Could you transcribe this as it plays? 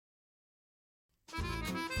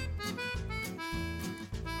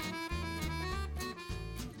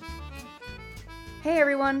Hey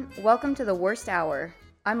everyone, welcome to the Worst Hour.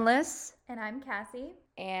 I'm Liss. And I'm Cassie.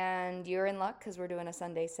 And you're in luck because we're doing a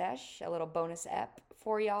Sunday sesh, a little bonus ep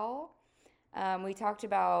for y'all. We talked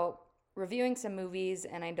about reviewing some movies,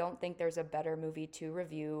 and I don't think there's a better movie to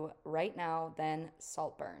review right now than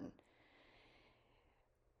Saltburn.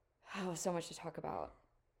 Oh, so much to talk about.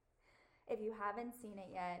 If you haven't seen it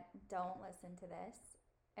yet, don't listen to this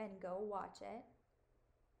and go watch it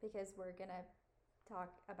because we're going to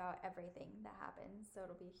talk about everything that happens. So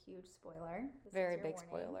it'll be a huge spoiler. Very big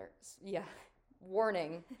spoiler. Yeah.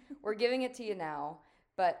 Warning. We're giving it to you now,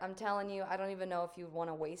 but I'm telling you, I don't even know if you want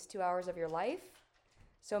to waste 2 hours of your life.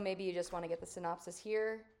 So maybe you just want to get the synopsis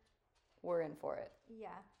here. We're in for it. Yeah.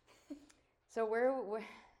 So where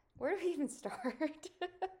do we even start?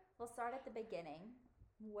 We'll start at the beginning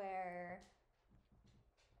where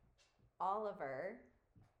Oliver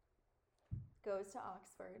goes to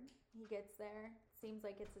Oxford. He gets there. Seems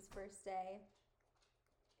like it's his first day.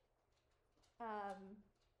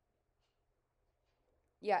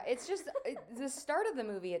 Yeah, it's just the start of the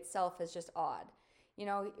movie itself is just odd. You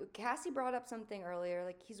know, Cassie brought up something earlier,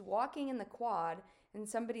 like he's walking in the quad and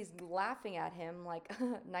somebody's laughing at him like,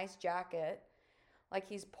 nice jacket, like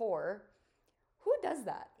he's poor. Who does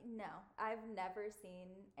that? No, I've never seen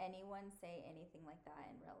anyone say anything like that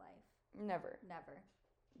in real life. Never.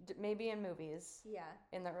 Maybe in movies. Yeah.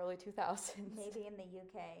 In the early 2000s. Maybe in the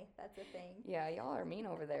UK. That's a thing. Yeah, y'all are mean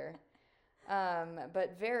over there.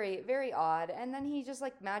 But very, very odd. And then he just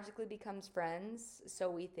like magically becomes friends, so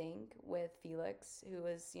we think, with Felix, who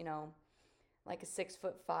is, you know, like a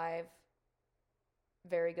 6'5",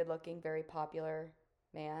 very good looking, very popular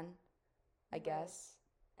man, I guess.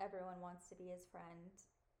 Everyone wants to be his friend.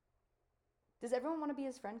 Does everyone want to be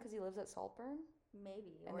his friend because he lives at Saltburn?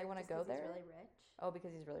 Maybe. And they want to go there? He's really rich. Oh,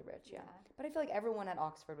 because he's really rich, yeah. But I feel like everyone at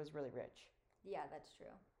Oxford was really rich. Yeah, that's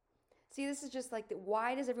true. See, this is just like,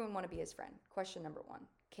 why does everyone want to be his friend? Question number one.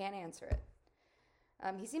 Can't answer it.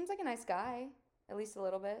 He seems like a nice guy, at least a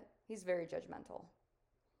little bit. He's very judgmental.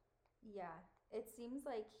 Yeah, it seems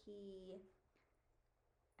like he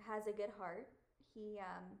has a good heart. He,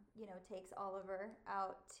 takes Oliver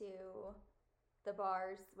out to the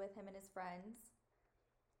bars with him and his friends.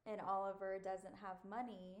 And Oliver doesn't have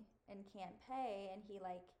money and can't pay. And he,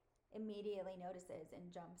 immediately notices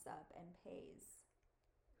and jumps up and pays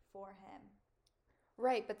for him.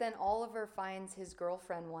 Right, but then Oliver finds his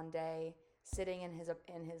girlfriend one day sitting in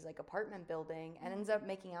his apartment building and ends up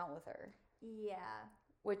making out with her. Yeah.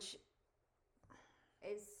 Which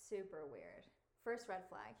is super weird. First red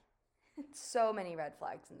flag. So many red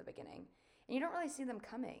flags in the beginning. And you don't really see them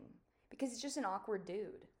coming because he's just an awkward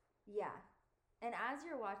dude. Yeah. And as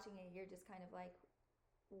you're watching it, you're just kind of like,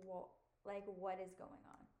 what is going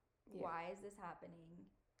on? Yeah. Why is this happening?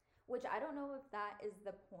 Which I don't know if that is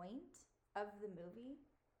the point of the movie,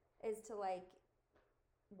 is to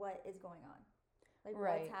what is going on.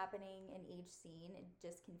 Right. What's happening in each scene, it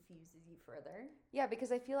just confuses you further. Yeah,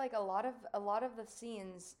 because I feel like a lot of the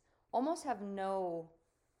scenes almost have no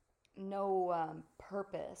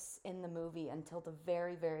purpose in the movie until the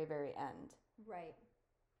very, very, very end. Right.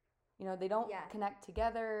 You know, they don't connect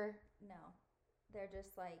together. No. They're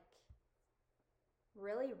just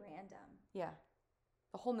really random. Yeah.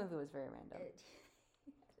 The whole movie was very random.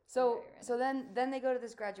 So then they go to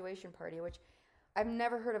this graduation party, which I've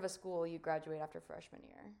never heard of a school you graduate after freshman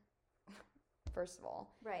year. First of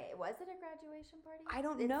all. Right. Was it a graduation party? I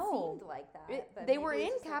don't know. It seemed like that. They were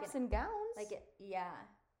in caps and gowns. Yeah.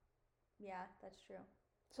 Yeah, that's true.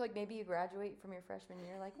 So maybe you graduate from your freshman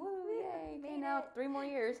year woo, yay, okay, now 3 more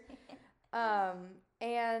years.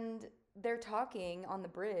 And they're talking on the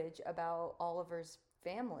bridge about Oliver's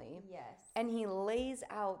family. Yes. And he lays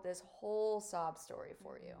out this whole sob story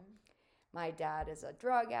for you. My dad is a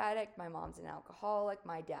drug addict. My mom's an alcoholic.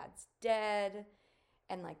 My dad's dead.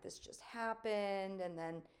 And this just happened. And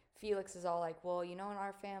then Felix is all like, well, in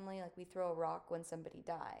our family, we throw a rock when somebody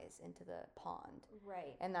dies into the pond.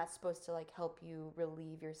 Right. And that's supposed to help you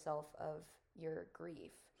relieve yourself of your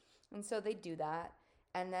grief. And so they do that.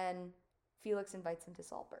 And then Felix invites him to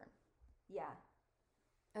Saltburn. Yeah.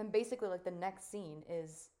 And basically, the next scene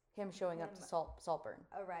is him showing up to Saltburn.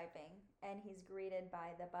 Arriving. And he's greeted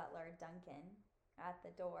by the butler, Duncan, at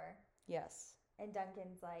the door. Yes. And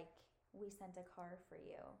Duncan's like, we sent a car for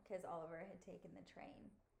you, because Oliver had taken the train.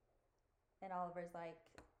 And Oliver's like,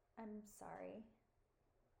 I'm sorry.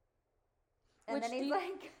 And then he's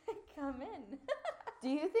like, come in. Do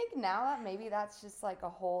you think now that maybe that's just a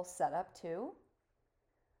whole setup too?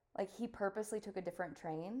 He purposely took a different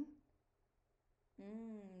train?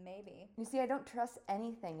 Maybe. maybe. You see, I don't trust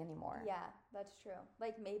anything anymore. Yeah, that's true.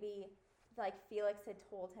 Like maybe like Felix had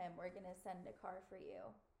told him we're going to send a car for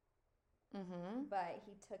you. Mm-hmm. But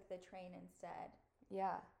he took the train instead.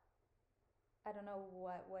 Yeah. I don't know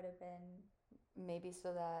what would have been. Maybe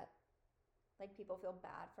so that. Like people feel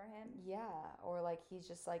bad for him. Yeah. Or like he's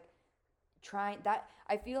just like trying that.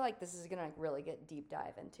 I feel like this is going to like really get deep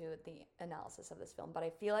dive into the analysis of this film. But I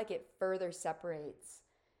feel like it further separates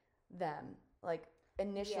them. Like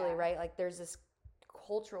initially, right? Like there's this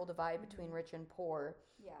cultural divide between rich and poor.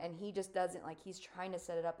 Yeah. And he just doesn't like, he's trying to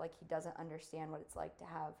set it up like he doesn't understand what it's like to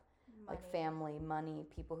have Money. like family, money,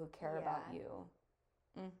 people who care about you.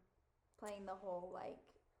 Playing the whole like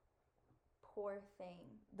poor thing.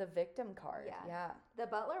 The victim card. Yeah. The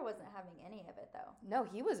butler wasn't having any of it though. No,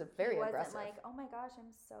 he was very aggressive. He wasn't like, oh my gosh,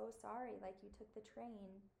 I'm so sorry. Like you took the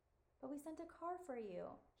train, but we sent a car for you.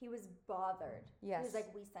 He was bothered. Yes. He was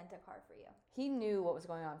like, we sent a car for you. He knew what was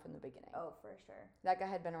going on from the beginning. Oh, for sure. That guy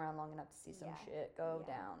had been around long enough to see some shit go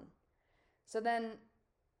down. So then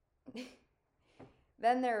he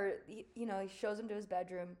shows him to his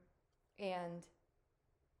bedroom, and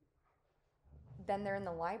then they're in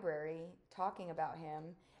the library talking about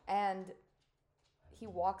him, and he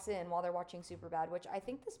walks in while they're watching Superbad, which I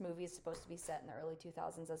think this movie is supposed to be set in the early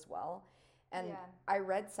 2000s as well. And I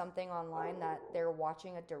read something online that they're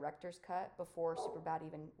watching a director's cut before Superbad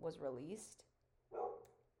even was released.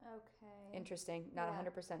 Okay. Interesting. Not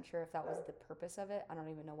 100% sure if that was the purpose of it. I don't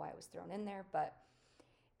even know why it was thrown in there,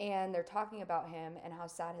 and they're talking about him and how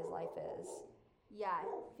sad his life is. Yeah,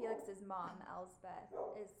 Felix's mom, Elsbeth,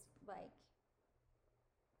 is like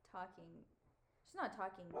she's not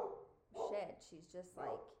talking shit. She's just like,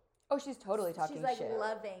 oh, she's totally talking shit. She's like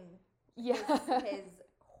loving his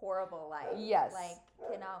horrible life. Yes.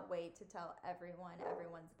 Like cannot wait to tell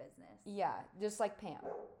everyone's business. Yeah, just like Pam.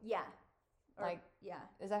 Yeah.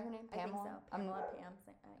 Is that her name? Pamela? I think so. Pamela, Pam.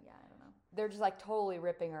 Yeah, I don't know. They're just like totally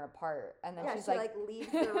ripping her apart, and then she's she like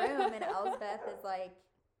leaves the room, and Elsbeth is like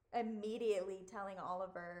immediately telling all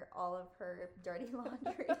of her dirty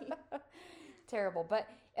laundry. Terrible,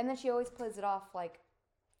 and then she always plays it off like,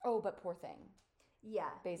 oh, but poor thing. Yeah,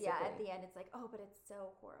 basically. Yeah, at the end it's like, oh, but it's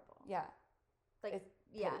so horrible. Yeah, like it's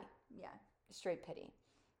yeah, pity. Yeah, straight pity.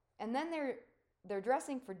 And then they're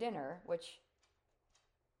dressing for dinner, which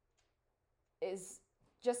is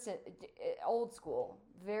just an old school,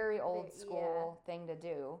 very old school thing to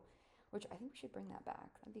do, which I think we should bring that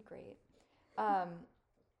back. That'd be great.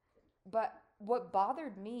 But what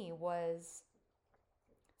bothered me was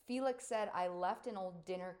Felix said, I left an old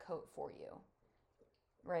dinner coat for you.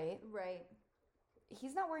 Right? Right.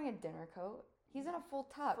 He's not wearing a dinner coat. He's in a full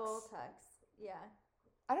tux. Full tux. Yeah.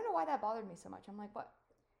 I don't know why that bothered me so much. I'm like, what?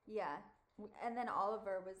 Yeah. And then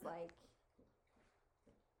Oliver was like,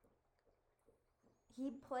 he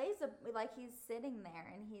plays like he's sitting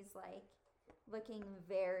there and he's like looking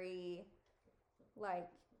very like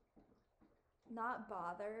not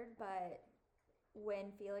bothered, but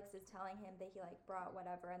when Felix is telling him that he like brought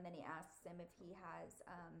whatever, and then he asks him if he has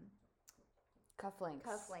cufflinks,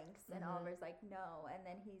 and Oliver's like no, and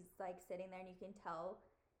then he's like sitting there and you can tell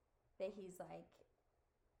that he's like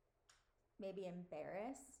maybe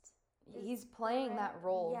embarrassed. He's playing that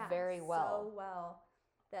role very well. So well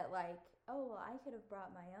that like, oh, well, I could have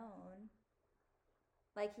brought my own.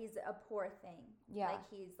 Like he's a poor thing. Yeah. Like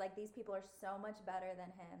he's like, these people are so much better than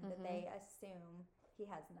him that they assume he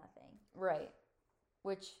has nothing. Right.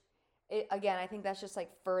 Which, again, I think that's just like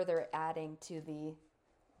further adding to the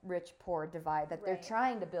rich-poor divide that they're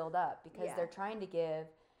trying to build up, because they're trying to give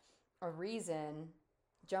a reason,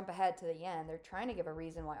 jump ahead to the end, they're trying to give a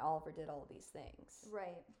reason why Oliver did all of these things.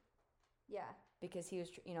 Right. Yeah. Because he was,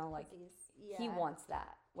 like, he wants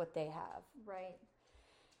that, what they have. Right.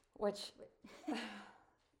 Which,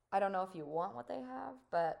 I don't know if you want what they have,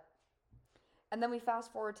 but, and then we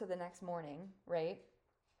fast forward to the next morning, right?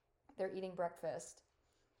 They're eating breakfast.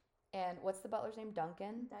 And what's the butler's name?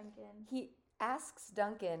 Duncan? He asks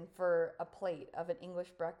Duncan for a plate of an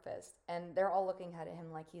English breakfast, and they're all looking at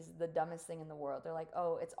him like he's the dumbest thing in the world. They're like,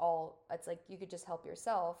 oh, it's like you could just help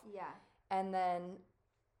yourself. Yeah. And then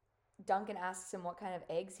Duncan asks him what kind of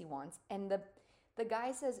eggs he wants, and the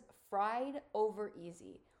guy says fried over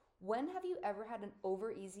easy. When have you ever had an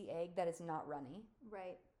over easy egg that is not runny?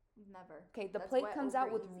 Right. Never. Okay, the plate comes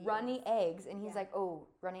out with runny eggs, and he's like, oh,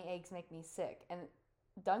 runny eggs make me sick. And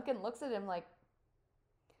Duncan looks at him like,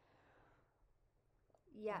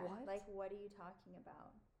 yeah, what? Like, what are you talking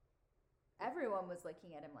about? Everyone was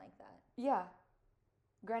looking at him like that. Yeah.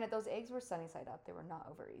 Granted, those eggs were sunny side up. They were not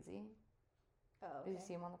over easy. Oh, okay. Did you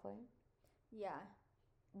see them on the plate? Yeah.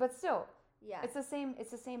 But still, yeah, it's the same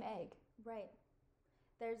egg. Right.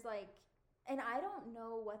 There's like, and I don't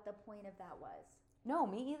know what the point of that was. No,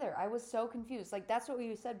 me either. I was so confused. Like, that's what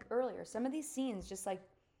we said earlier. Some of these scenes just, like,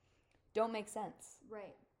 don't make sense.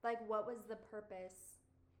 Right. Like, what was the purpose?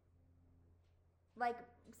 Like,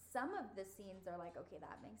 some of the scenes are like, okay,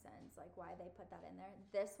 that makes sense. Like, why they put that in there.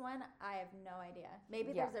 This one, I have no idea.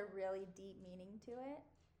 Maybe there's a really deep meaning to it.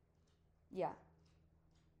 Yeah.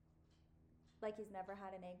 Like, he's never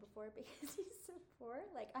had an egg before because he's so poor.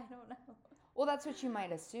 Like, I don't know. Well, that's what you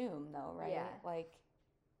might assume, though, right? Yeah. Like,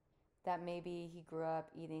 that maybe he grew up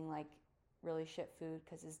eating, like, really shit food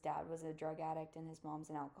because his dad was a drug addict and his mom's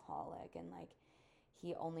an alcoholic. And, like,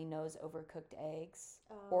 he only knows overcooked eggs.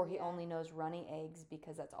 Or he only knows runny eggs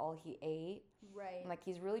because that's all he ate. Right. And, like,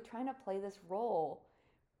 he's really trying to play this role.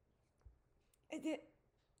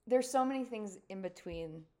 There's so many things in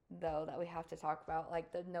between, though, that we have to talk about.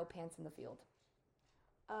 Like, the no pants in the field.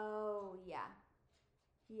 Oh, yeah.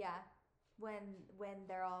 Yeah. When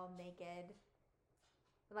they're all naked.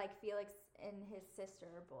 Like, Felix and his sister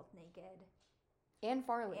are both naked. And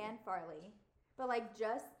Farley. But, like,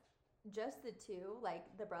 just the two, like,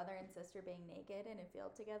 the brother and sister being naked in a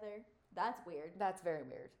field together, that's weird. That's very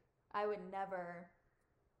weird. I would never,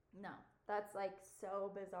 no. That's, like,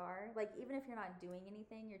 so bizarre. Like, even if you're not doing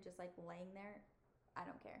anything, you're just, like, laying there, I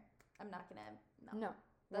don't care. I'm not gonna, no.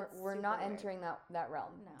 We're not weird. entering that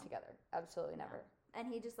realm No. together. Absolutely never. And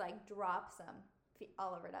he just, like, drops them.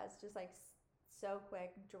 Oliver does. Just, like, so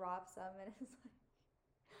quick, drops them, and it's like,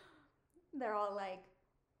 they're all like,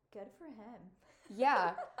 good for him.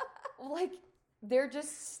 Yeah. Like, they're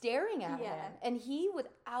just staring at him. And he,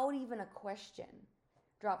 without even a question,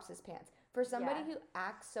 drops his pants. For somebody who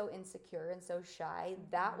acts so insecure and so shy,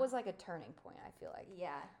 that was like a turning point, I feel like.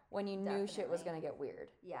 Yeah. When you knew shit was going to get weird.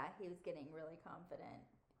 Yeah, he was getting really confident.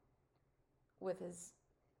 With his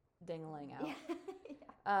dingling out.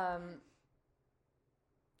 Yeah.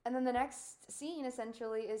 And then the next scene,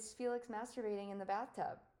 essentially, is Felix masturbating in the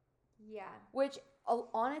bathtub. Yeah. Which,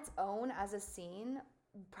 on its own, as a scene,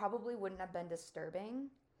 probably wouldn't have been disturbing.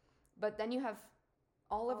 But then you have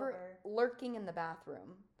Oliver lurking in the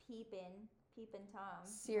bathroom. Peeping Tom.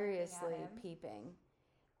 Seriously peeping.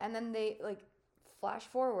 And then they, like, flash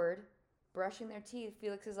forward, brushing their teeth.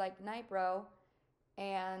 Felix is like, night, bro.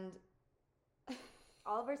 And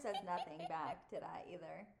Oliver says nothing back to that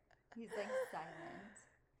either. He's, like, silent.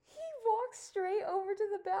 He walks straight over to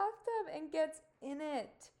the bathtub and gets in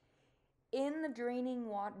it. In the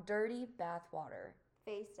draining dirty bath water.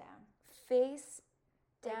 Face down. Face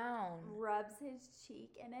down. Rubs his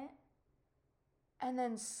cheek in it. And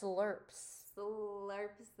then slurps.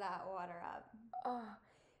 Slurps that water up. Oh.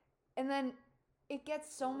 And then it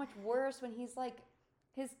gets so much worse when he's like,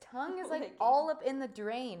 his tongue is like all up in the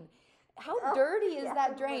drain. How dirty is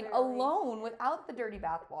that drain? Literally. Alone, without the dirty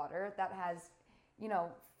bath water that has, you know,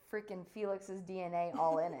 freaking Felix's DNA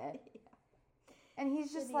all in it. Yeah. And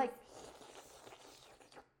he's just like...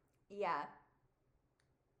 Yeah.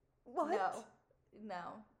 What? No.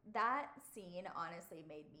 That scene honestly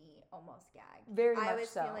made me almost gag. Very much so. I was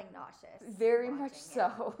feeling nauseous. Very much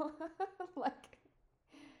so. Like,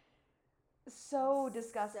 so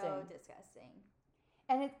disgusting. So disgusting.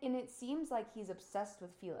 And it seems like he's obsessed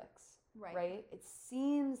with Felix. Right? It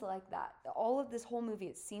seems like that. All of this whole movie,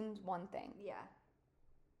 it seems one thing. Yeah.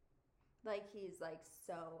 Like, he's, like,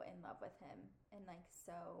 so in love with him. And, like,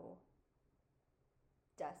 so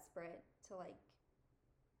desperate to, like,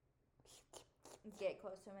 get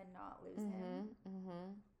close to him and not lose him.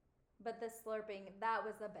 Mm-hmm. But the slurping, that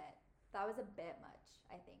was a bit much,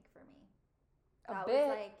 I think, for me. That was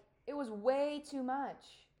like, it was way too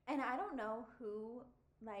much. And I don't know who,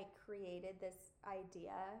 like, created this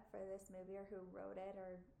idea for this movie or who wrote it,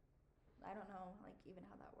 or I don't know, like, even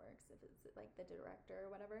how that works, if it's, like, the director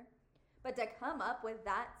or whatever. But to come up with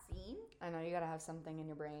that scene... I know, you gotta have something in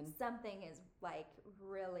your brain. Something is, like,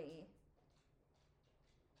 really...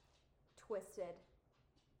 twisted.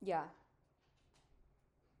 Yeah.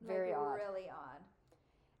 Very odd. Really odd.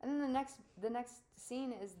 And then the next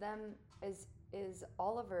scene is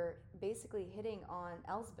Oliver basically hitting on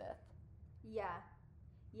Elsbeth. Yeah.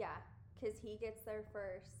 Yeah. Because he gets there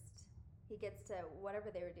first. He gets to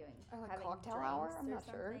whatever they were doing. Or like having cocktail hour? I'm not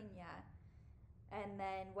sure. Yeah. And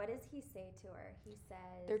then what does he say to her? He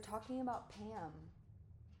says... They're talking about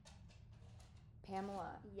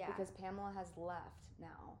Pamela. Yeah. Because Pamela has left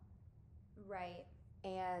now. Right.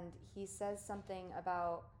 And he says something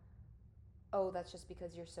about, oh, that's just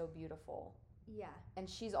because you're so beautiful. Yeah. And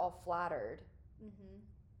she's all flattered. Mm-hmm.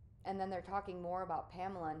 And then they're talking more about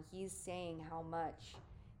Pamela, and he's saying how much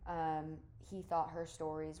he thought her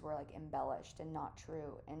stories were, like, embellished and not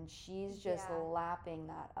true. And she's just lapping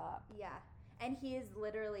that up. Yeah. And he is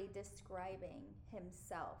literally describing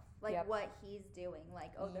himself, like Yep. what he's doing.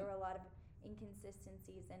 Like, oh, there were a lot of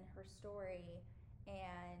inconsistencies in her story,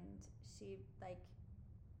 and she like,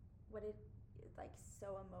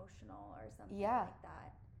 so emotional or something like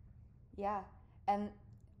that. Yeah. And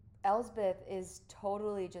Elsbeth is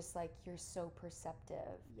totally just like, you're so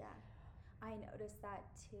perceptive. Yeah, I noticed that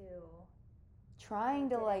too. Trying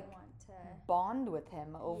to like bond with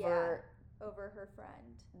him over her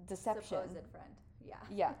friend, deception, supposed friend.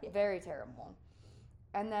 Yeah, very terrible.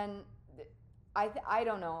 And then I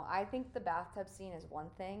don't know. I think the bathtub scene is one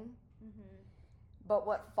thing, but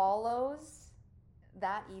what follows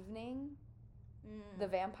that evening, the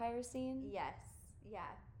vampire scene. Yes,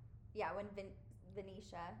 yeah. When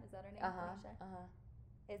Venetia, is that her name? Venetia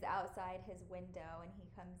is outside his window and he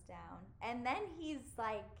comes down, and then he's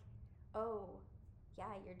like, "Oh,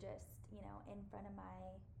 yeah, you're just in front of my."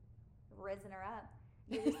 Risen her up.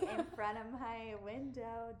 You're just in front of my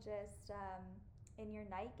window, just in your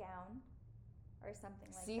nightgown or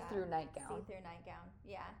something like See-through that. nightgown. See-through nightgown,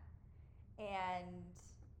 yeah.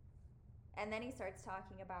 And then he starts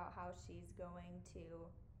talking about how she's going to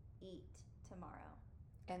eat tomorrow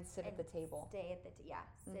and sit at the table. Stay at the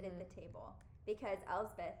sit at the table, because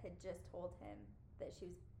Elsbeth had just told him that she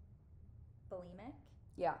was bulimic.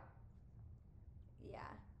 Yeah.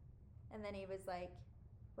 Yeah. And then he was like,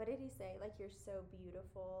 what did he say? Like, you're so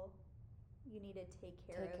beautiful. You need to take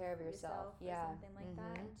care of yourself. Yeah. Or something like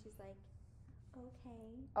that. And she's like,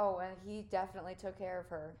 okay. Oh, and he definitely took care of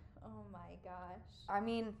her. Oh my gosh. I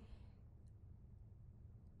mean,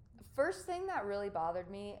 first thing that really bothered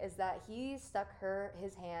me is that he stuck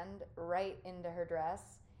his hand right into her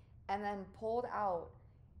dress and then pulled out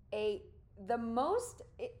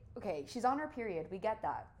okay, she's on her period. We get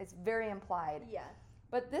that. It's very implied. Yeah.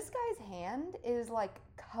 But this guy's hand is like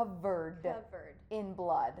covered in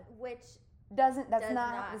blood. Which that's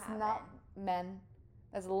not men.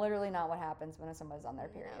 That's literally not what happens when somebody's on their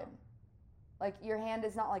period. No. Like, your hand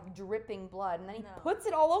is not like dripping blood, and then he puts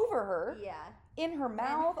it all over her. Yeah. In her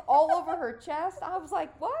mouth, all over her chest. I was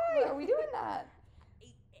like, why are we doing that?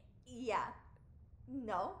 Yeah.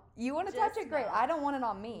 No. You want to touch it? Great. I don't want it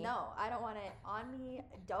on me. No, I don't want it on me.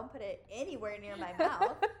 Don't put it anywhere near my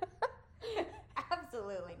mouth.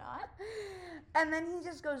 Absolutely not. And then he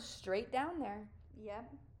just goes straight down there.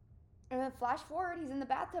 Yep. And then flash forward, he's in the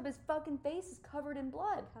bathtub. His fucking face is covered in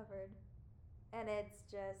blood. And it's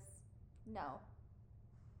just, no.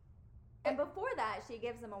 And before that, she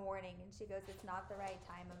gives him a warning, and she goes, it's not the right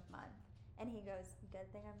time of month. And he goes,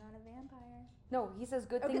 good thing I'm not a vampire. No, he says,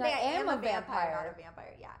 good thing I am a vampire. Not a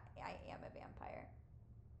vampire. Yeah, I am a vampire.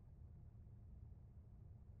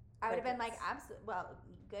 I would have been like, absolutely, well,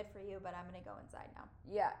 good for you, but I'm going to go inside now.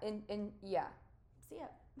 Yeah, yeah. See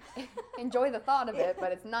ya. Enjoy the thought of it,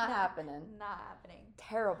 but it's not happening. Not happening.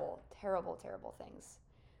 Terrible, terrible, terrible things.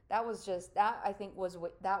 That I think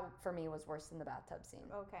that for me was worse than the bathtub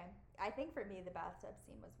scene. Okay. I think for me the bathtub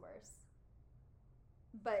scene was worse.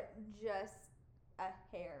 But just a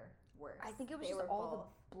hair worse. I think it was just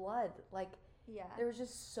all the blood. Like, yeah. There was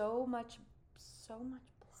just so much blood.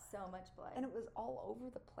 So much blood. And it was all over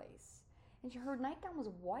the place. And her nightgown was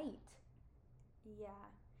white. Yeah.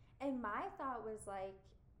 And my thought was like,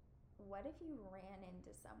 what if you ran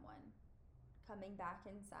into someone coming back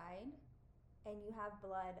inside and you have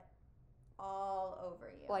blood all over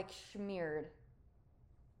you? Like smeared.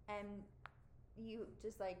 And you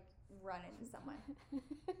just like run into someone.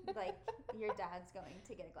 Like your dad's going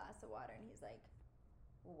to get a glass of water and he's like,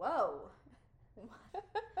 whoa,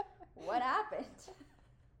 what happened?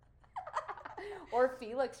 Or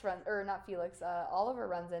Oliver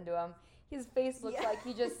runs into him. His face looks like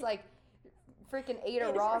he just like freaking ate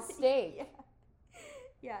a raw steak.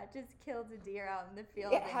 Yeah, just killed a deer out in the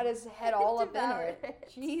field. It had his head all up in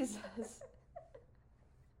it. Jesus.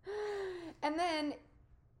 And then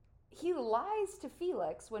he lies to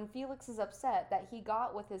Felix when Felix is upset that he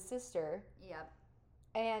got with his sister. Yep.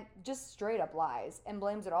 And just straight up lies and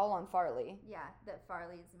blames it all on Farley. Yeah, that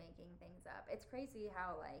Farley's making things up. It's crazy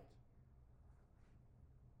how, like,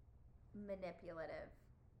 manipulative.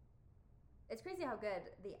 It's crazy how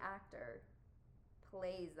good the actor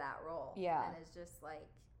plays that role. Yeah. And is just, like,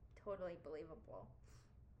 totally believable.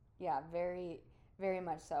 Yeah, very, very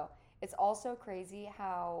much so. It's also crazy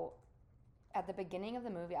how at the beginning of the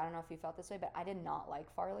movie, I don't know if you felt this way, but I did not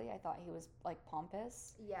like Farley. I thought he was, like,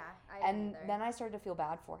 pompous. Yeah, I didn't either. Then I started to feel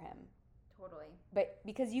bad for him. Totally. But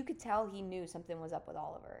because you could tell he knew something was up with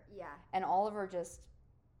Oliver. Yeah. And Oliver just,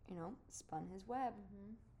 spun his web.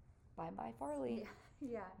 Mm-hmm. Bye-bye, Farley.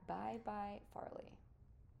 Yeah. Bye-bye, Farley.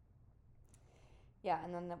 Yeah,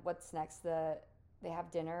 and then what's next? They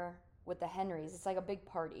have dinner with the Henrys. It's like a big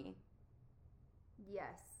party.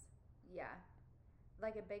 Yes. Yeah.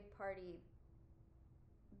 Like a big party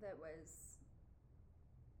that was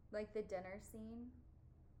like the dinner scene.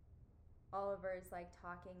 Oliver's like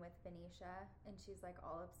talking with Venetia and she's like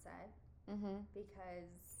all upset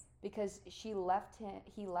because he left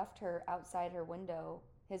her outside her window,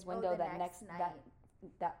 his window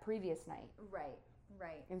that previous night. Right.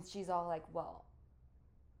 And she's all like, well,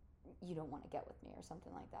 you don't want to get with me or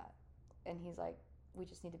something like that. And he's like, we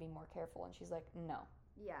just need to be more careful. And she's like, no.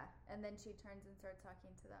 Yeah. And then she turns and starts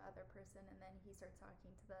talking to the other person. And then he starts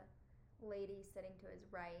talking to the lady sitting to his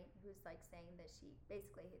right who's like saying that she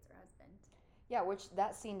basically hates her husband. Yeah, which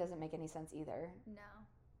that scene doesn't make any sense either. No.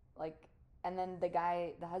 Like, and then the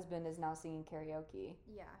husband is now singing karaoke.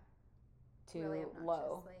 Yeah. To really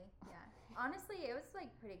Low. Yeah. Honestly, it was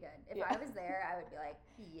like pretty good. If I was there, I would be like,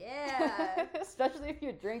 yeah. Especially if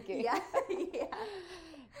you're drinking. Yeah. Yeah.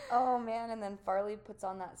 Oh man, and then Farley puts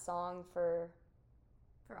on that song for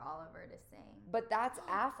Oliver to sing. But that's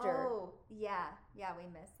after. Oh, yeah. Yeah, we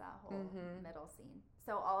missed that whole middle scene.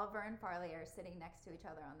 So Oliver and Farley are sitting next to each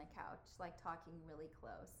other on the couch, like talking really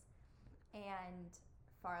close. And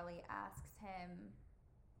Farley asks him,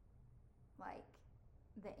 like,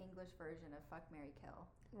 the English version of Fuck, Marry, Kill.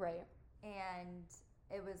 Right. And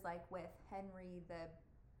it was like with Henry the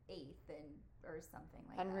 8th or something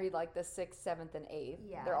like that. Henry, like the 6th, 7th, and 8th.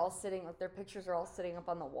 Yeah. They're all sitting, like their pictures are all sitting up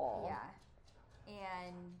on the wall. Yeah.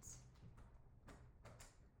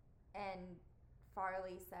 And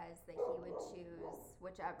Farley says that he would choose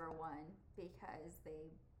whichever one because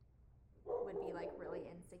they would be like really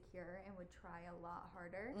insecure and would try a lot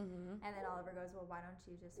harder. And then Oliver goes, well, why don't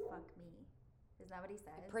you just fuck me? Isn't that what he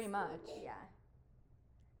says? Pretty much. Yeah.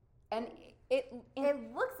 And it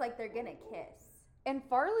looks like they're gonna kiss. And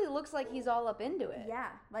Farley looks like he's all up into it.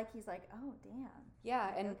 Yeah, like he's like, oh damn. Yeah,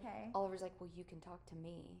 like, and okay. Oliver's like, well, you can talk to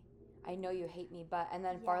me. I know you hate me, but and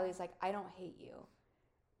then Farley's like, I don't hate you.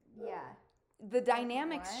 Yeah. The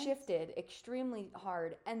dynamics shifted extremely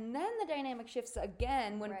hard, and then the dynamic shifts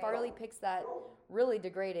again when Farley picks that really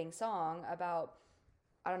degrading song about,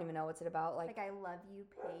 I don't even know what's it about. Like I love you,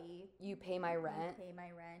 pay my rent. You pay my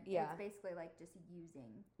rent. Yeah. It's basically like just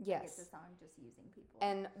using. Yes. It's a song just using people.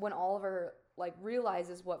 And when Oliver like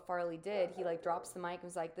realizes what Farley did, he like drops the mic and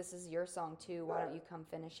was like, this is your song too. Why don't you come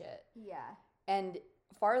finish it? Yeah. And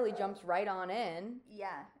Farley jumps right on in.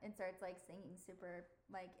 Yeah, and starts like singing super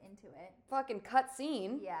like into it. Fucking cut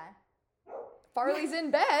scene. Yeah. Farley's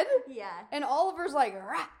in bed. Yeah. And Oliver's like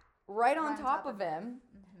right on top of him.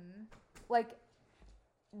 Like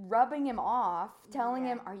rubbing him off, telling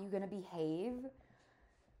him, are you going to behave?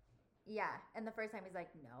 Yeah. And the first time he's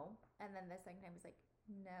like, no. And then the second time he's like,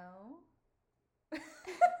 no.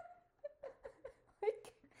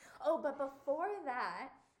 But before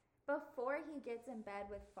he gets in bed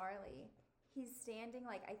with Farley, he's standing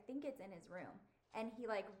like, I think it's in his room. And he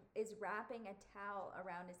like is wrapping a towel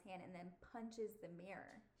around his hand and then punches the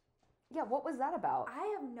mirror. Yeah, what was that about? I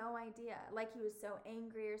have no idea. Like he was so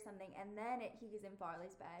angry or something. And then he's in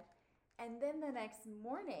Farley's bed. And then the next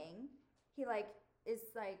morning, he like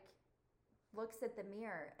is like looks at the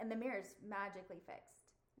mirror and the mirror's magically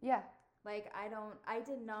fixed. Yeah. Like I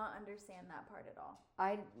did not understand that part at all.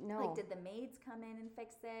 I know. Like did the maids come in and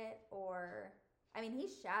fix it, or I mean he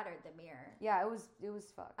shattered the mirror. Yeah, it was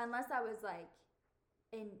fucked. Unless that was like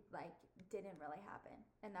didn't really happen,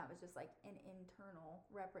 and that was just like an internal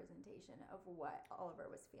representation of what Oliver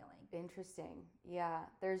was feeling. Interesting. Yeah,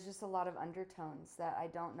 there's just a lot of undertones that I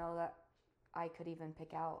don't know that I could even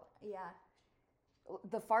pick out. Yeah.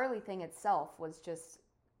 The Farley thing itself was just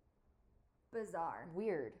bizarre.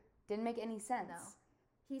 Weird. Didn't make any sense. No.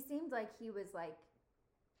 He seemed like he was like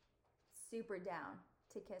super down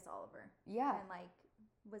to kiss Oliver. Yeah. And like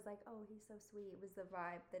was like, oh, he's so sweet. It was the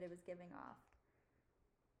vibe that it was giving off.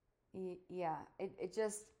 Yeah. It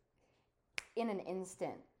just, in an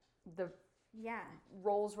instant, the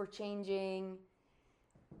roles were changing.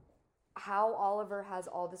 How Oliver has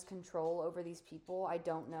all this control over these people, I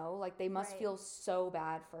don't know. Like, they must feel so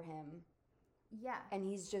bad for him. Yeah. And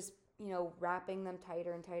he's just, wrapping them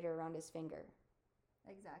tighter and tighter around his finger.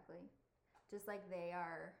 Exactly. Just like they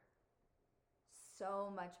are so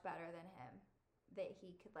much better than him that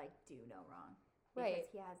he could, like, do no wrong. Because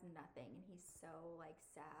he has nothing and he's so, like,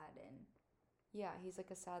 sad and... Yeah, he's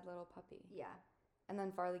like a sad little puppy. Yeah. And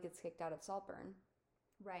then Farley gets kicked out of Saltburn.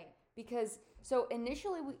 Right. Because, so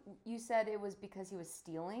initially you said it was because he was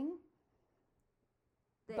stealing.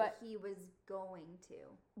 That he was going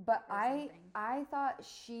to. But I thought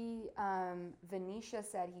Venetia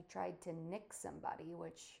said he tried to nick somebody,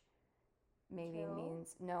 which maybe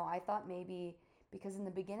means, no, I thought maybe because in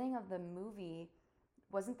the beginning of the movie,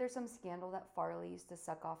 wasn't there some scandal that Farley used to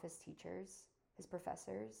suck off his teachers, his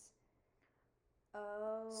professors?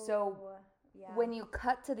 Oh. So yeah. when you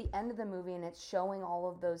cut to the end of the movie and it's showing all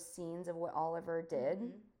of those scenes of what Oliver did,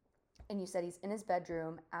 and you said he's in his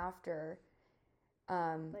bedroom after, like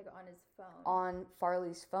on his phone, on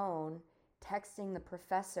Farley's phone, texting the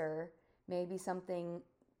professor, maybe something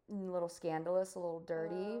a little scandalous, a little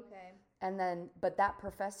dirty. Oh, okay. And then, but that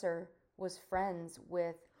professor was friends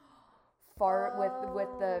with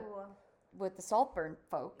with the Saltburn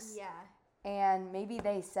folks. Yeah. And maybe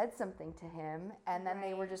they said something to him, and then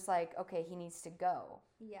they were Right. just like, okay, he needs to go.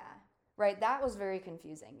 Yeah. Right? That was very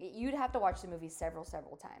confusing. You'd have to watch the movie several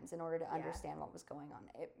times in order to understand what was going on.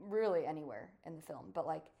 It really anywhere in the film, but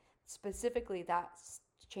like specifically that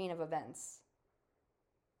chain of events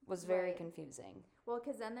was very Right. confusing. Well,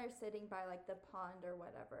 because then they're sitting by like the pond or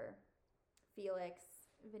whatever, Felix,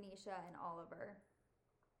 Venetia, and Oliver.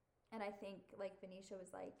 And I think like Venetia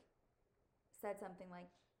was like, said something like,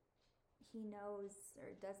 he knows,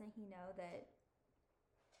 or doesn't he know that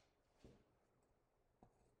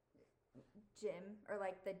Jim, or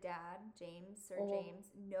like the dad, James,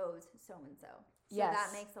 knows so-and-so. So Yes.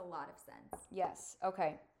 that makes a lot of sense. Yes.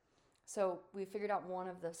 Okay. So we figured out one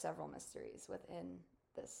of the several mysteries within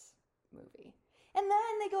this movie. And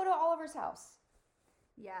then they go to Oliver's house.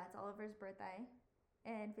 Yeah, it's Oliver's birthday.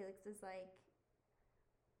 And Felix is like,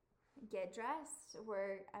 get dressed,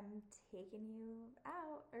 I'm taking you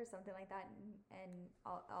out, or something like that. And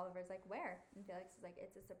Oliver's like, where? And Felix is like,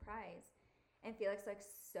 it's a surprise. And Felix looks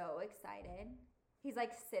so excited. He's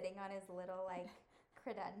like sitting on his little like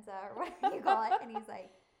credenza or whatever you call it. And he's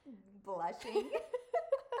like blushing.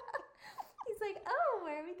 He's like, oh,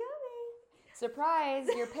 where are we going? Surprise,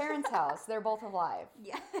 your parents' house. They're both alive.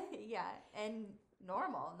 Yeah, yeah. And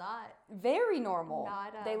normal, not very normal.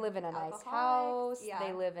 Not, they live in a nice house. Yeah.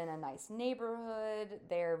 They live in a nice neighborhood.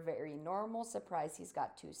 They're very normal. Surprise, he's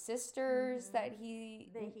got two sisters that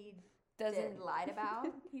he didn't lie about.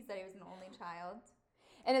 He said he was an only child.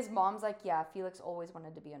 And his mom's like, yeah, Felix always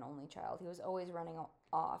wanted to be an only child. He was always running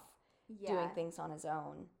off, doing things on his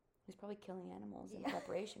own. He's probably killing animals in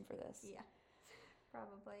preparation for this. Yeah,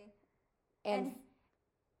 probably. And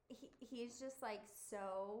he's just like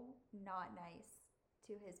so not nice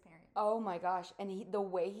to his parents. Oh my gosh. And the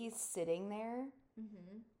way he's sitting there,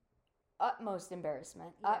 utmost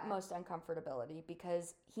embarrassment, utmost uncomfortability,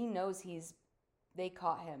 because he knows they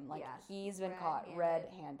caught him. Like he's been caught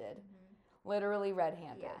red-handed. Literally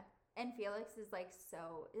red-handed. Yeah. And Felix is like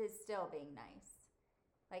is still being nice.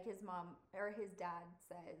 Like his mom or his dad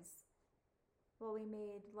says, well, we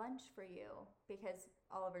made lunch for you, because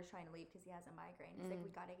Oliver's trying to leave because he has a migraine. He's like, we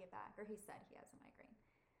got to get back. Or he said he has a migraine.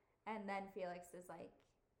 And then Felix is like,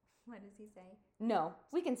 what does he say? No,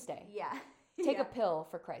 we can stay. Yeah. Take a pill,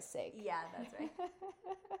 for Christ's sake. Yeah, that's right.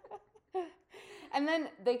 And then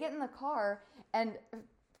they get in the car, and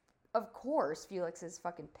of course Felix is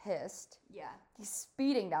fucking pissed. Yeah. He's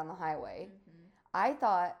speeding down the highway. I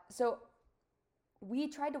thought, so we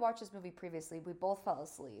tried to watch this movie previously. We both fell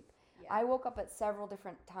asleep. Yeah. I woke up at several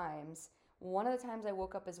different times. One of the times I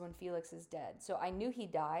woke up is when Felix is dead. So I knew he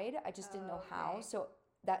died. I just didn't know how. So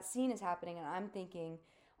that scene is happening, and I'm thinking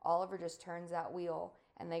Oliver just turns that wheel,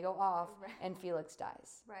 and they go off, and Felix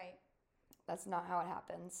dies. Right. That's not how it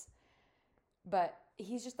happens. But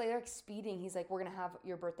he's just like speeding. He's like, we're going to have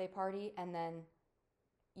your birthday party, and then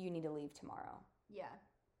you need to leave tomorrow. Yeah.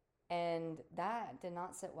 And that did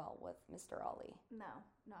not sit well with Mr. Ollie. No,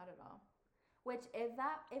 not at all. Which, if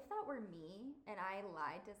that were me and I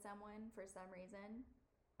lied to someone for some reason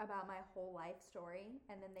about my whole life story,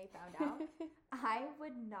 and then they found out, I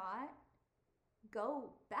would not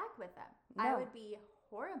go back with them. No. I would be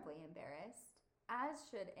horribly embarrassed, as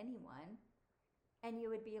should anyone. And you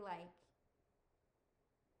would be like,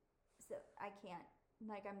 so I can't,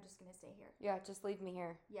 like, I'm just going to stay here. Yeah, just leave me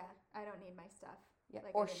here. Yeah, I don't need my stuff. Yeah,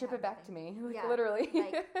 like, or ship it back to me, like, literally.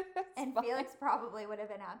 Like, and Felix probably would have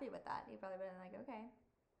been happy with that. He probably would have been like, okay.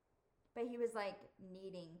 But he was like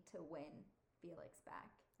needing to win Felix back.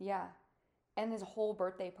 Yeah. And his whole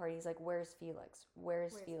birthday party, he's like, where's Felix?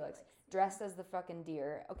 Where's Felix? Dressed as the fucking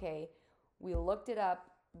deer. Okay, we looked it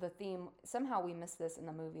up. The theme, somehow we missed this in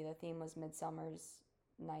the movie. The theme was Midsummer's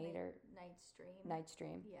Night or Night's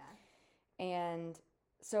Dream. Yeah. And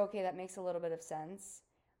so, okay, that makes a little bit of sense.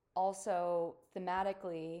 Also,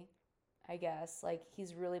 thematically, I guess, like,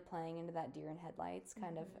 he's really playing into that deer in headlights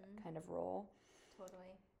kind of role.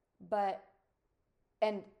 Totally. But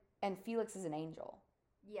and Felix is an angel.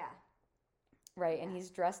 Yeah. Right, and he's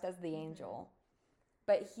dressed as the angel.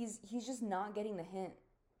 But he's just not getting the hint.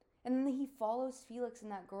 And then he follows Felix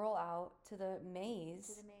and that girl out to the maze.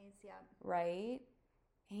 To the maze, yeah. Right?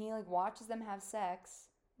 And he like watches them have sex,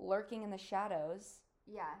 lurking in the shadows.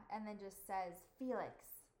 Yeah, and then just says, Felix,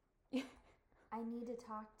 I need to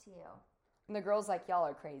talk to you. And the girl's like, y'all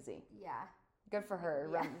are crazy. Yeah. Good for her.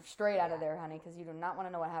 Yeah. Run straight out of there, honey, because you do not want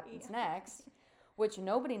to know what happens next. Which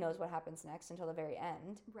nobody knows what happens next until the very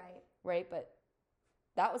end. Right. Right? But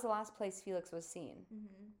that was the last place Felix was seen.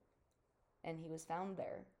 Mm-hmm. And he was found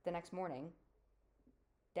there the next morning,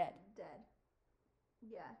 dead. Dead.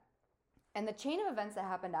 Yeah. And the chain of events that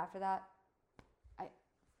happened after that,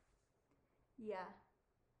 Yeah.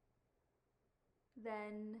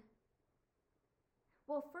 Then,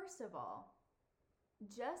 well, first of all,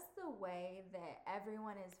 just the way that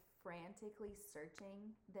everyone is frantically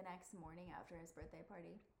searching the next morning after his birthday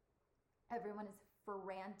party. Everyone is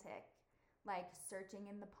frantic, like searching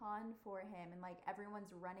in the pond for him, and like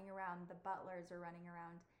everyone's running around. The butlers are running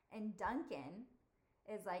around, and Duncan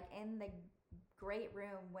is like in the great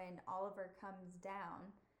room when Oliver comes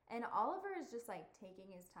down, and Oliver is just like taking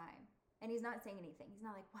his time, and he's not saying anything. He's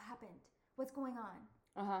not like, what happened? What's going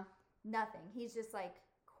on? Nothing. He's just like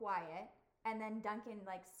quiet, and then Duncan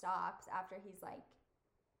like stops after he's like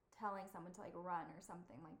telling someone to like run or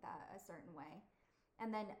something like that a certain way.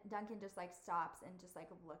 And then Duncan just like stops and just like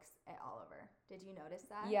looks at Oliver. Did you notice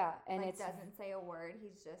that? Yeah, and like, it doesn't say a word.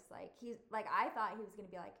 He's just like, he's like, I thought he was gonna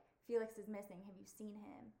be like, Felix is missing. Have you seen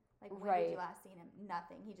him? Like, when did you last seen him?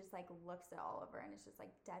 Nothing. He just like looks at Oliver and it's just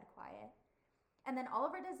like dead quiet. And then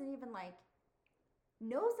Oliver doesn't even like,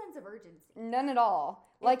 no sense of urgency. None at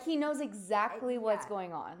all. Like he knows exactly what's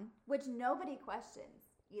going on. Which nobody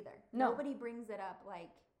questions either. No. Nobody brings it up like,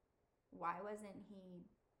 why wasn't he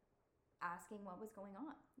asking what was going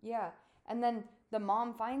on? Yeah. And then the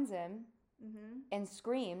mom finds him and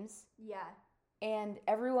screams. Yeah. And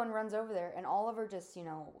everyone runs over there. And Oliver just,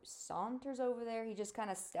 saunters over there. He just kind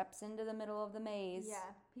of steps into the middle of the maze.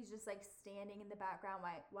 Yeah. He's just like standing in the background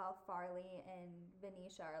while Farley and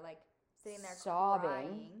Venetia are like sitting there sobbing.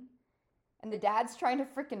 Crying. And the dad's trying to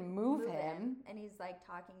freaking move him. And he's like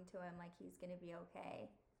talking to him like he's going to be okay.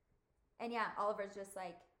 And yeah, Oliver's just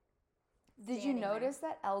like, did you notice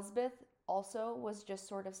that Elsbeth also was just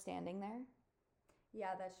sort of standing there?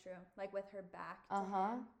 Yeah, that's true. Like with her back to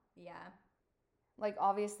him. Yeah. Like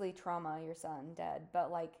obviously trauma, your son dead,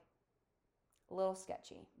 but like a little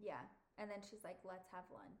sketchy. Yeah. And then she's like, let's have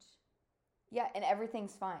lunch. Yeah, and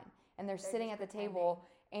everything's fine. And they're sitting at the table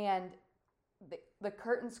and the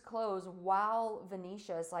curtains close while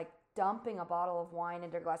Venetia is like dumping a bottle of wine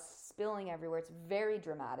into a glass, spilling everywhere. It's very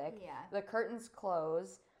dramatic. Yeah. The curtains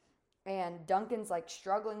close. And Duncan's like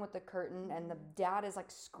struggling with the curtain and the dad is like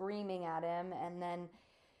screaming at him. And then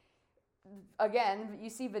again, you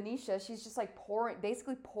see Venetia, she's just like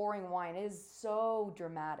basically pouring wine. It is so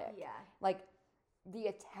dramatic. Yeah. Like the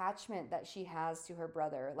attachment that she has to her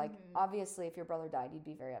brother. Like obviously if your brother died, you'd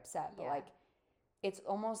be very upset. But like it's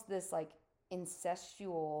almost this like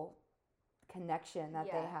incestual connection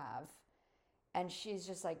that they have. And she's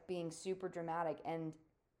just like being super dramatic. And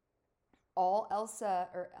all Elsbeth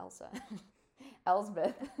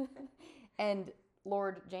and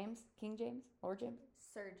Lord James,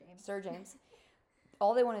 Sir James,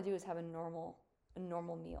 all they want to do is have a normal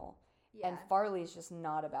meal. Yeah. And Farley's just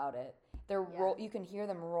not about it. You can hear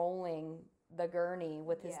them rolling the gurney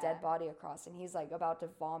with his dead body across, and he's like about to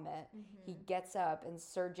vomit. He gets up, and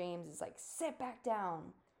Sir James is like, sit back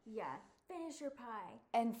down. Yeah. Finish your pie.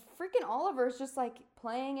 And freaking Oliver's just like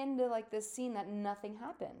playing into like this scene that nothing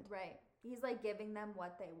happened. Right. He's like giving them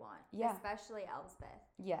what they want. Yeah. Especially Elsbeth.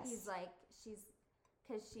 Yes. He's like,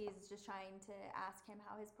 because she's just trying to ask him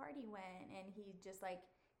how his party went. And he just like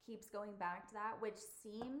keeps going back to that, which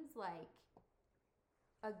seems like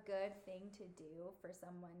a good thing to do for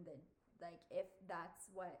someone that, like, if that's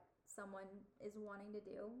what someone is wanting to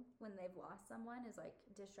do when they've lost someone, is like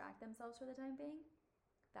distract themselves for the time being.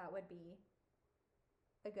 That would be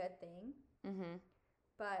a good thing.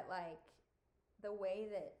 But like the way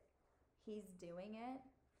that he's doing it,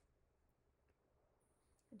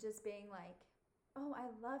 just being like, oh, I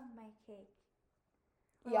love my cake.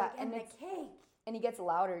 Or yeah, like, and the cake. And he gets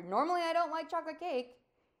louder. Normally I don't like chocolate cake.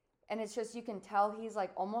 And it's just, you can tell he's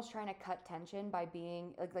like almost trying to cut tension by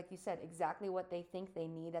being, like you said, exactly what they think they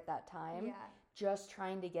need at that time. Yeah. Just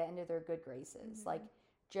trying to get into their good graces. Like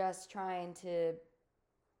just trying to,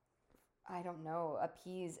 I don't know,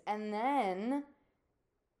 appease. And then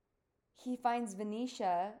he finds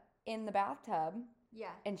Venetia in the bathtub.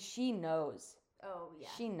 Yeah. And she knows. Oh, yeah.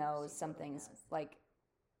 She knows something's like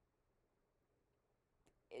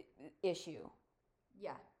issue.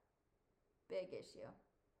 Yeah. Big issue.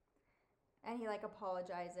 And he like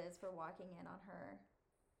apologizes for walking in on her.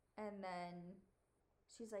 And then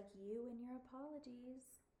she's like, you and your apologies.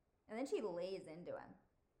 And then she lays into him.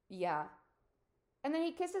 Yeah. And then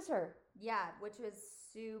he kisses her. Yeah, which was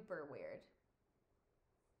super weird.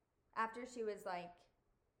 After she was like,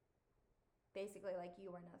 basically like, you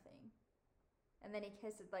are nothing. And then he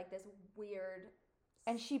kisses like this weird.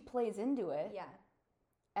 And she plays into it. Yeah.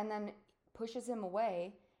 And then pushes him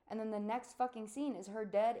away. And then the next fucking scene is her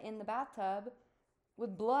dead in the bathtub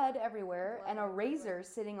with blood everywhere and a razor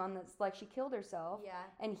sitting on this, like she killed herself. Yeah.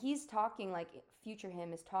 And he's talking, like future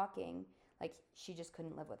him is talking, like she just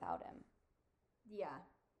couldn't live without him. Yeah.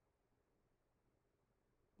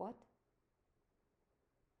 What?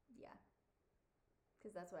 Yeah.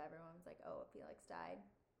 Because that's what everyone was like, oh, Felix died.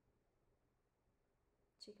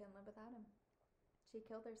 She couldn't live without him. She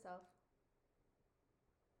killed herself.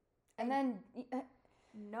 And then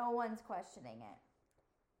no one's questioning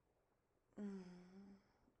it.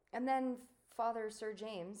 And then Father Sir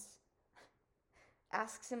James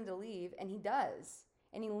asks him to leave, and he does.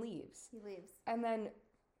 And he leaves. He leaves. And then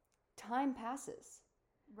time passes.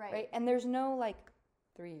 Right. And there's no, like,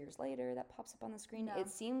 3 years later that pops up on the screen. No. It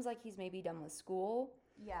seems like he's maybe done with school.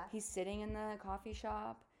 Yeah. He's sitting in the coffee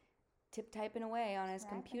shop, typing away on his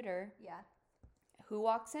computer. Yeah. Who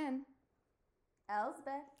walks in?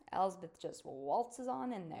 Elsbeth. Elsbeth just waltzes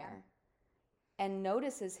on in there and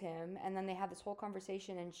notices him. And then they have this whole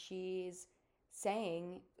conversation, and she's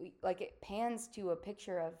saying, like, it pans to a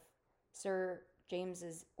picture of Sir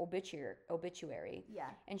James's obituary. Yeah.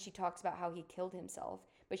 And she talks about how he killed himself,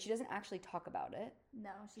 but she doesn't actually talk about it.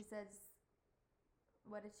 No, she says,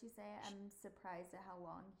 what did she say? I'm surprised at how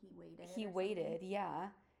long he waited. He waited, yeah.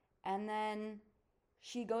 And then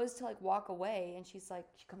she goes to, like, walk away, and she's like,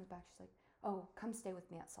 she comes back, she's like, oh, come stay with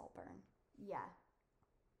me at Saltburn. Yeah.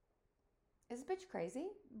 Is this bitch crazy?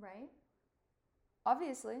 Right?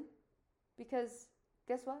 Obviously. Because,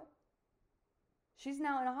 guess what? She's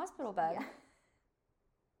now in a hospital bed. Yeah.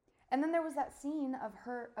 And then there was that scene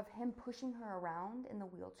of him pushing her around in the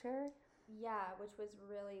wheelchair. Yeah, which was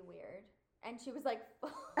really weird. And she was like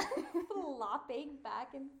flopping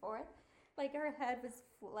back and forth. Like her head was,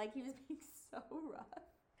 like he was being so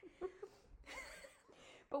rough.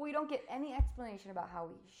 But we don't get any explanation about how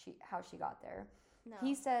she got there. No.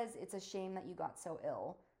 He says it's a shame that you got so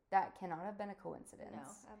ill. That cannot have been a coincidence.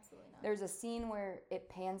 No, absolutely not. There's a scene where it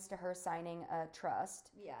pans to her signing a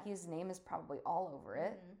trust. Yeah. His name is probably all over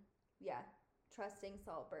it. Mm-hmm. Yeah. Trusting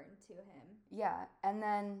Saltburn to him. Yeah. And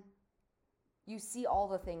then you see all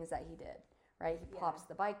the things that he did, right? He pops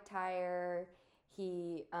the bike tire.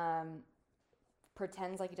 He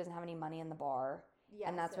pretends like he doesn't have any money in the bar. Yeah.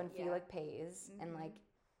 And that's when Felix pays. Mm-hmm. And like...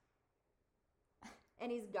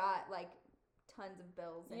 And he's got like tons of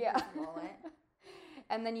bills in his wallet.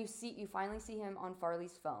 And then you finally see him on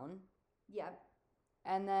Farley's phone. Yeah.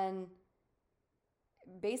 And then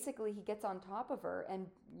basically he gets on top of her and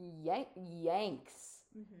yanks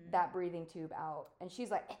that breathing tube out. And she's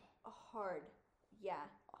like... Hard. Yeah.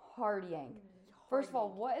 Hard yank. First of all,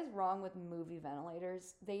 what is wrong with movie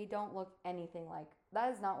ventilators? They don't look anything like...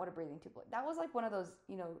 That is not what a breathing tube looks like. That was like one of those,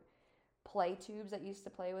 play tubes that you used to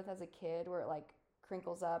play with as a kid where it like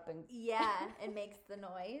crinkles up and... Yeah, it makes the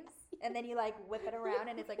noise. And then you like whip it around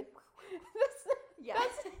and it's like...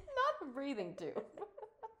 That's not a breathing tube.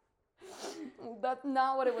 That's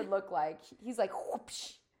not what it would look like. He's like,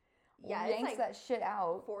 whoopsh. Yeah, yanks it's like that shit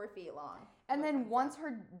out. 4 feet long. And then wants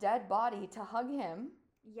her dead body to hug him.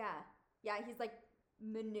 Yeah. Yeah, he's like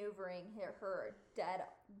maneuvering her dead,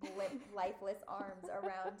 lifeless arms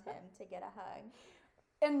around him to get a hug.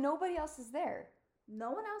 And nobody else is there.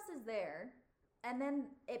 No one else is there. And then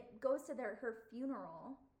it goes to her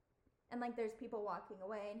funeral. And like there's people walking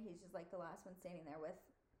away and he's just like the last one standing there with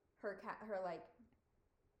her like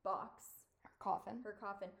box. Her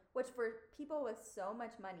coffin, which for people with so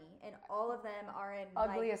much money, and all of them are in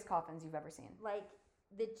ugliest coffins you've ever seen. Like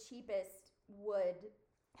the cheapest wood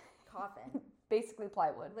coffin. Basically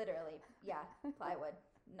plywood. Literally, yeah, plywood.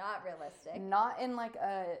 Not realistic. Not in like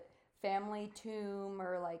a family tomb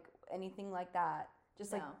or like anything like that.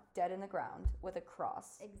 Just like dead in the ground with a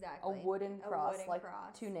cross. Exactly. A wooden cross, like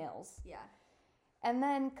 2 nails. Yeah. And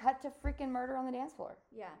then cut to freaking murder on the dance floor.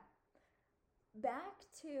 Yeah. Back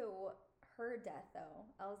to her death though,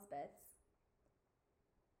 Elsbeth's.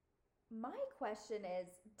 My question is,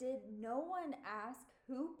 did no one ask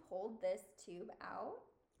who pulled this tube out?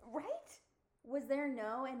 Right? Was there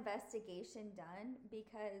no investigation done?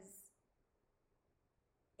 Because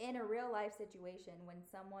in a real life situation, when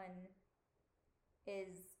someone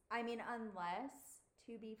is, unless,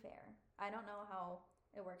 to be fair, I don't know how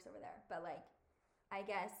it works over there, but like, I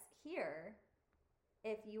guess here,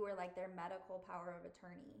 if you were like their medical power of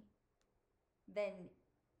attorney, then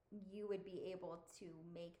you would be able to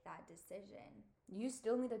make that decision. You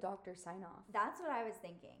still need a doctor sign off. That's what I was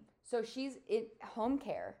thinking. So she's in home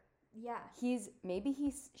care. Yeah.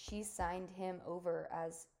 She signed him over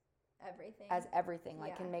as everything.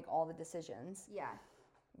 Like yeah. can make all the decisions. Yeah.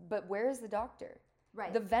 But where is the doctor?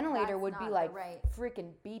 Right. The ventilator That's would be not like the right.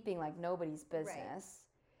 freaking beeping like nobody's business. Right.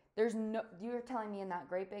 There's no. You're telling me in that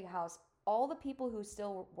great big house, all the people who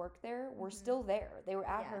still work there were still there. They were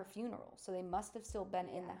at her funeral, so they must have still been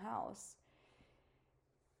in the house.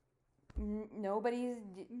 No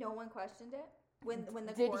one questioned it when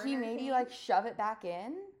the did coroner he maybe came? like shove it back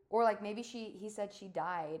in, or like maybe he said she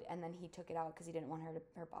died and then he took it out because he didn't want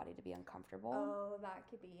her body to be uncomfortable. Oh, that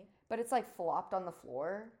could be. But it's like flopped on the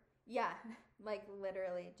floor. Yeah, like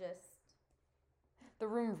literally just. The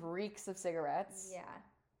room reeks of cigarettes. Yeah.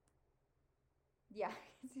 Yeah,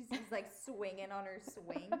 he's like swinging on her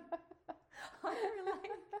swing. On her,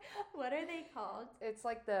 like, what are they called? It's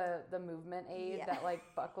like the movement aid that like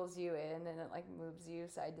buckles you in and it like moves you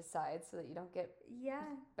side to side so that you don't get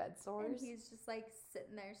bed sores. And he's just like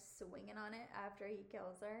sitting there swinging on it after he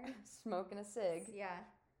kills her. Smoking a cig. Yeah.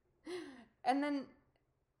 And then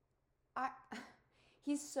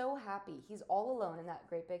he's so happy. He's all alone in that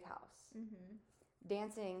great big house. Mm-hmm.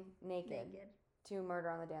 Dancing naked to murder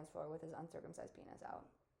on the dance floor with his uncircumcised penis out.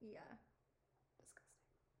 Yeah.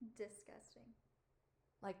 Disgusting.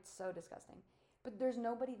 Like, so disgusting. But there's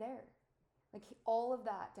nobody there. Like, all of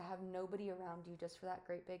that to have nobody around you just for that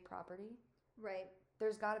great big property. Right.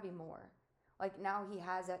 There's got to be more. Like, now he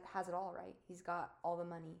has it all, right? He's got all the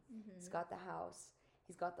money. Mm-hmm. He's got the house.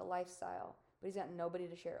 He's got the lifestyle. But he's got nobody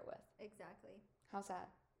to share it with. Exactly. How sad.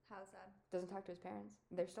 How sad. Doesn't talk to his parents.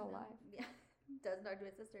 They're still alive. Yeah. Doesn't talk to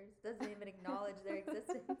his sisters. Doesn't even acknowledge their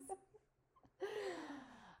existence.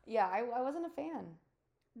 Yeah, I wasn't a fan.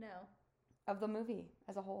 No. Of the movie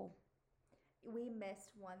as a whole. We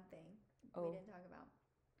missed one thing we didn't talk about.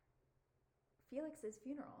 Felix's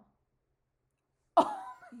funeral. Oh.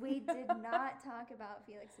 We did not talk about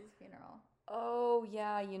Felix's funeral. Oh,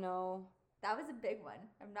 yeah, you know. That was a big one.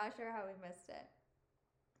 I'm not sure how we missed it.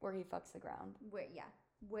 Where he fucks the ground.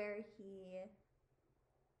 Where he...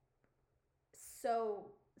 So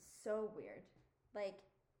weird. Like...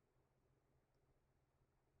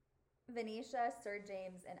 Venetia, Sir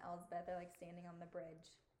James, and Elsbeth are like standing on the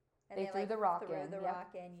bridge. And they threw like, the rock threw in. the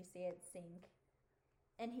rock in. You see it sink.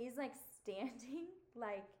 And he's like standing,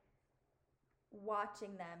 like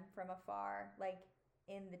watching them from afar, like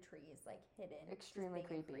in the trees, like hidden. Extremely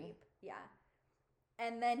creepy. Yeah.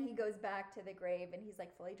 And then he goes back to the grave and he's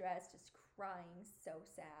like fully dressed, just crying, so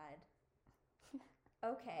sad.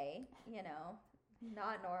 Okay, you know,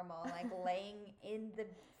 not normal. Like laying in the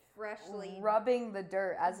freshly rubbing the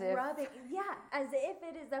dirt as if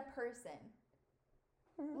it is a person,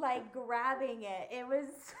 like grabbing it. It was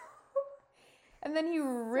and then he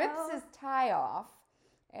rips his tie off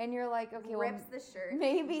and you're like, okay, rips the shirt,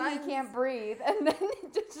 maybe he can't breathe, and then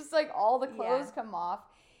just like all the clothes come off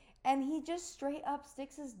and he just straight up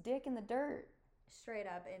sticks his dick in the dirt, straight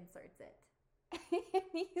up inserts it.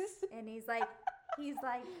 and he's like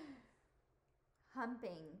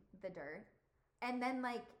humping the dirt and then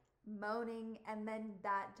like moaning, and then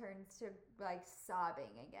that turns to like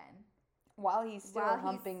sobbing again while he's still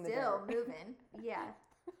humping the dirt. Moving. Yeah.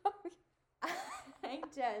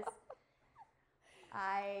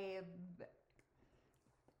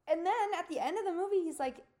 And then at the end of the movie he's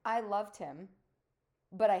like, I loved him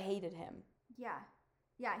but I hated him. Yeah,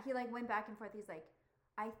 he like went back and forth. He's like,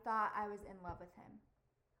 I thought I was in love with him,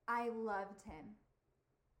 I loved him,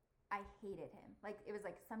 I hated him. Like, it was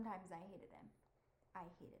like, sometimes I hated him, I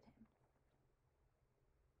hated him.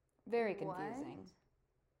 Very confusing. What?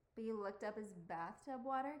 But you looked up his bathtub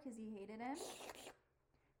water because you hated him?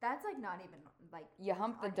 That's like not even like... You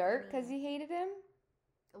humped the dirt because you hated him?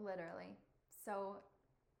 Literally. So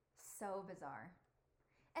bizarre.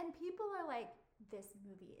 And people are like, this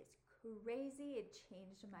movie is crazy. It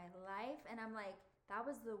changed my life. And I'm like, that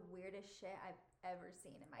was the weirdest shit I've ever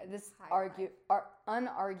seen in my entire life.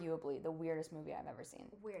 Unarguably the weirdest movie I've ever seen.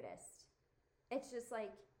 Weirdest. It's just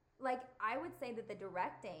like I would say that the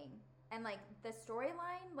directing and like the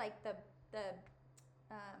storyline, like the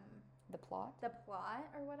plot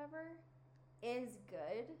or whatever is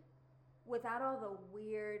good without all the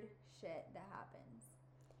weird shit that happens.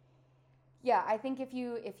 Yeah, I think if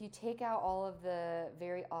you take out all of the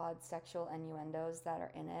very odd sexual innuendos that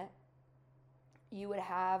are in it, you would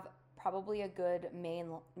have probably a good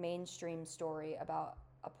mainstream story about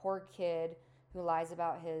a poor kid who lies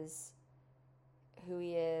about who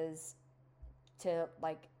he is to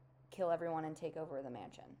like kill everyone and take over the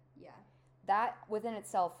mansion. Yeah. That within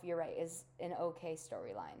itself, you're right, is an okay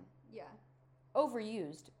storyline. Yeah.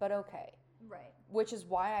 Overused, but okay. Right. Which is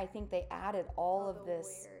why I think they added all of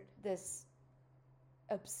this weird. this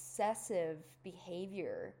obsessive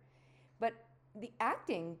behavior. But the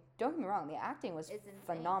acting, don't get me wrong, the acting was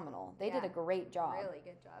phenomenal. They did a great job. Really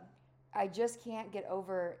good job. I just can't get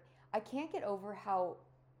over how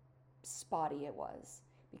spotty it was,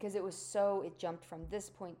 because it jumped from this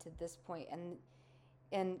point to this point,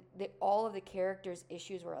 and all of the characters'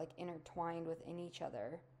 issues were like intertwined within each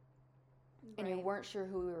other. And you weren't sure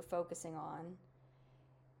who we were focusing on.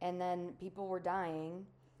 And then people were dying,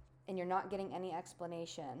 and you're not getting any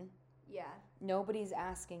explanation. Yeah. Nobody's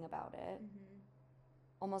asking about it. Mm-hmm.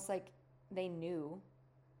 Almost like they knew.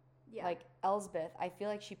 Yeah. Like Elsbeth, I feel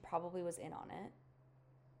like she probably was in on it.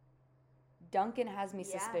 Duncan has me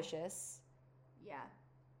suspicious. Yeah.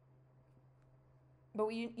 But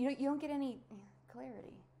you don't get any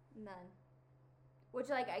clarity. None. Which,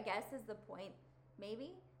 like, I guess is the point,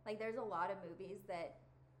 maybe. Like, there's a lot of movies that,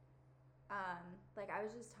 like, I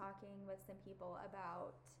was just talking with some people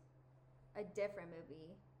about a different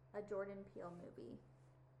movie, a Jordan Peele movie.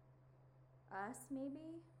 Us,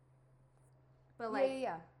 maybe? But, like,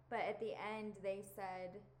 yeah. But at the end, they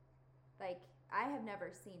said, like, I have never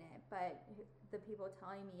seen it, but the people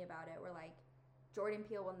telling me about it were like, Jordan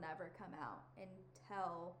Peele will never come out and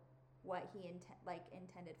tell what he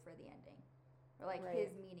intended for the ending. Or, like, his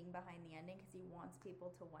meaning behind the ending, because he wants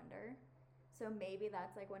people to wonder. So maybe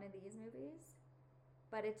that's, like, one of these movies.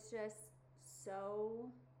 But it's just so...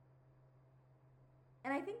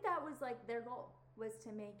 And I think that was, like, their goal, was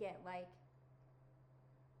to make it, like,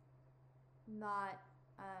 not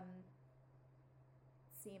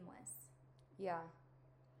seamless. Yeah.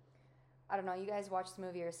 I don't know. You guys watch the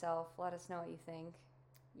movie yourself. Let us know what you think.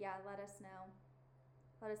 Yeah, let us know.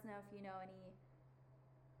 Let us know if you know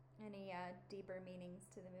any deeper meanings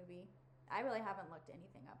to the movie. I really haven't looked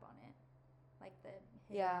anything up on it, like the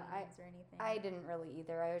hidden meanings or anything. I didn't really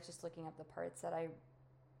either. I was just looking up the parts that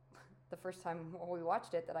the first time we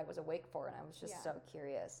watched it, that I was awake for, and I was just so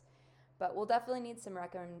curious. But we'll definitely need some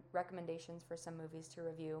recommendations for some movies to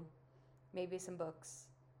review, maybe some books.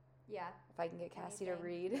 Yeah. If I can get Cassie to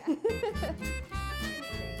read. Yeah.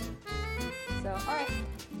 So, all right.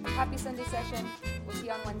 Happy Sunday session. We'll see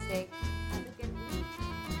you on Wednesday. Have a good